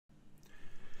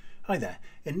Hi there,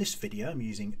 in this video I'm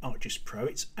using ArcGIS Pro.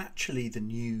 It's actually the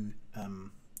new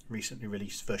recently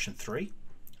released version 3.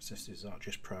 So this is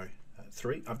ArcGIS Pro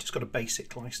 3. I've just got a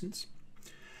basic license,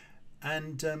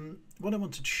 and what I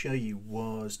wanted to show you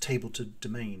was table to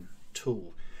domain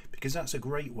tool, because that's a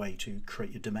great way to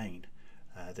create your domain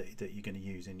that you're going to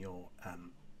use in your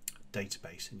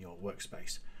database, in your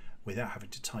workspace, without having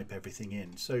to type everything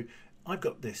in. So I've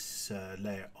got this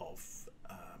layer of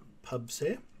pubs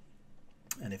here,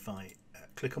 and if I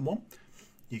click on one,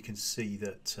 you can see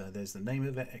that there's the name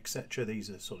of it, etc. These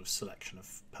are sort of selection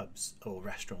of pubs or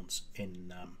restaurants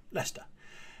in Leicester.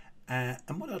 And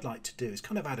what I'd like to do is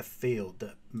kind of add a field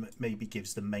that maybe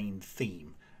gives the main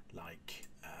theme, like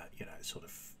you know, sort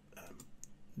of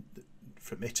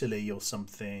from Italy or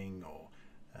something, or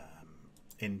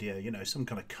India, you know, some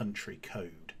kind of country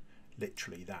code,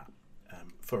 literally that,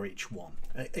 for each one.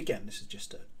 Again, this is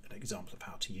just an example of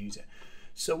how to use it.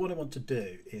 So what I want to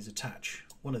do is attach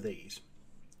one of these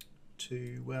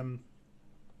to one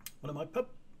of my pub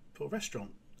or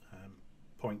restaurant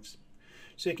points.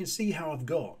 So you can see how I've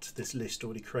got this list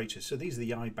already created. So these are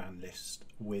the IBAN list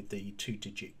with the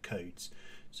 2-digit codes.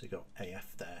 So you've got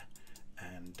AF there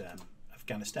and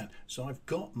Afghanistan. So I've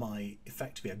got my,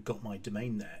 effectively I've got my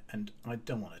domain there, and I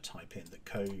don't want to type in the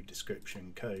code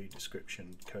description, code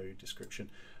description, code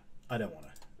description. I don't want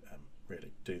to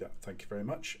really do that, thank you very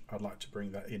much. I'd like to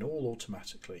bring that in all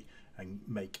automatically and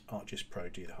make ArcGIS Pro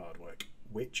do the hard work,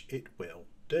 which it will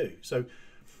do. So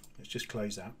let's just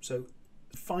close that. So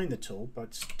find the tool by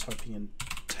typing in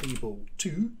table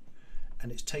to,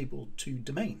 and it's table to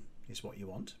domain is what you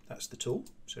want. That's the tool.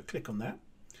 So click on that.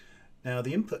 Now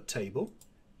the input table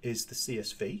is the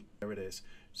CSV. There it is.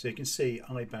 So you can see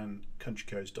IBAN country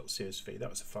codes.csv. That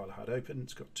was the file I had open.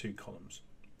 It's got 2 columns.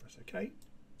 Press OK.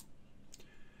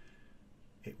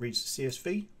 It reads the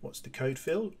CSV. What's the code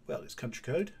field? Well, it's country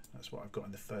code. That's what I've got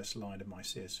in the first line of my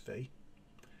CSV.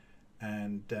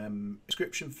 And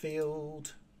description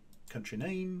field, country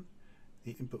name,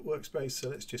 the input workspace. So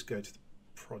let's just go to the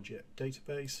project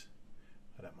database.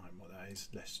 I don't mind what that is.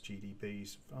 Less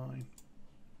GDBs, fine.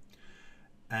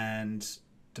 And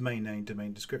domain name,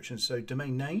 domain description. So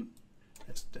domain name,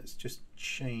 let's just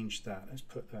change that. Let's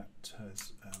put that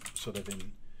as sort of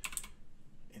in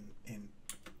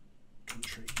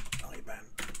country IBAN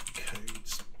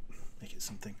codes, make it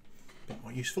something a bit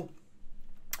more useful,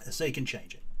 so you can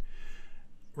change it.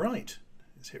 Right,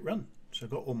 let's hit run. So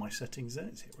I've got all my settings there.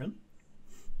 Let's hit run.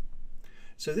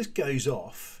 So this goes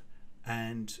off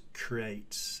and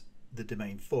creates the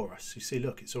domain for us. You see,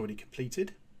 look, it's already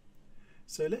completed.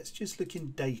 So let's just look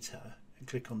in data and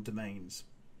click on domains.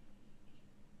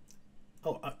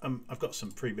 Oh, I've got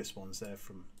some previous ones there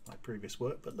from my previous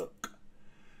work, but look,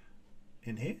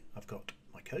 in here I've got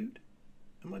my code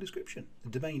and my description, the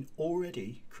domain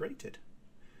already created.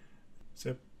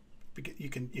 So you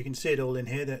can see it all in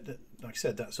here. That like I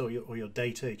said, that's all your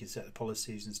data. You can set the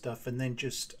policies and stuff, and then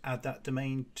just add that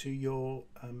domain to your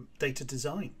data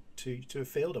design, to a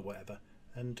field or whatever,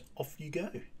 and off you go.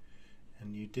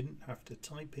 And you didn't have to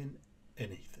type in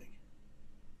anything.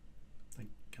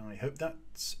 I hope that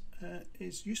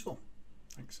is useful.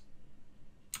 Thanks.